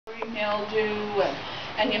powdery mildew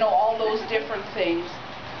and you know, all those different things.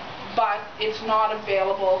 But it's not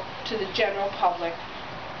available to the general public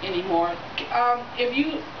anymore. If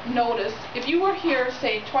you notice, if you were here,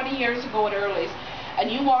 say 20 years ago at Early's, and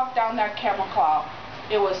you walked down that chemical aisle,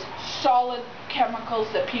 it was solid chemicals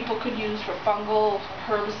that people could use for fungal,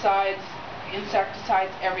 herbicides,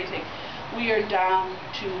 insecticides, everything. We are down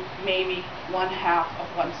to maybe 1/2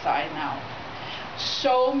 of one side now.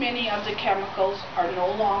 So many of the chemicals are no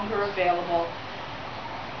longer available.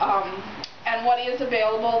 And what is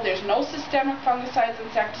available, there's no systemic fungicides,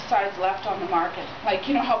 insecticides left on the market. Like,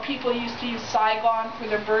 you know how people used to use Saigon for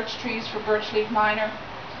their birch trees, for birch leaf miner?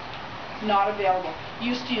 Not available.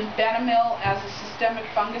 Used to use Benamil as a systemic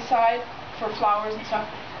fungicide for flowers and stuff?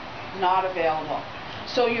 Not available.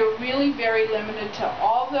 So you're really very limited to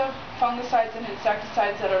all the fungicides and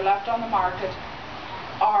insecticides that are left on the market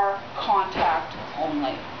are contact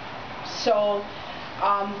only. So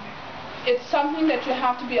it's something that you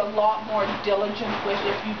have to be a lot more diligent with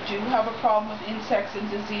if you do have a problem with insects and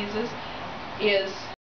diseases, is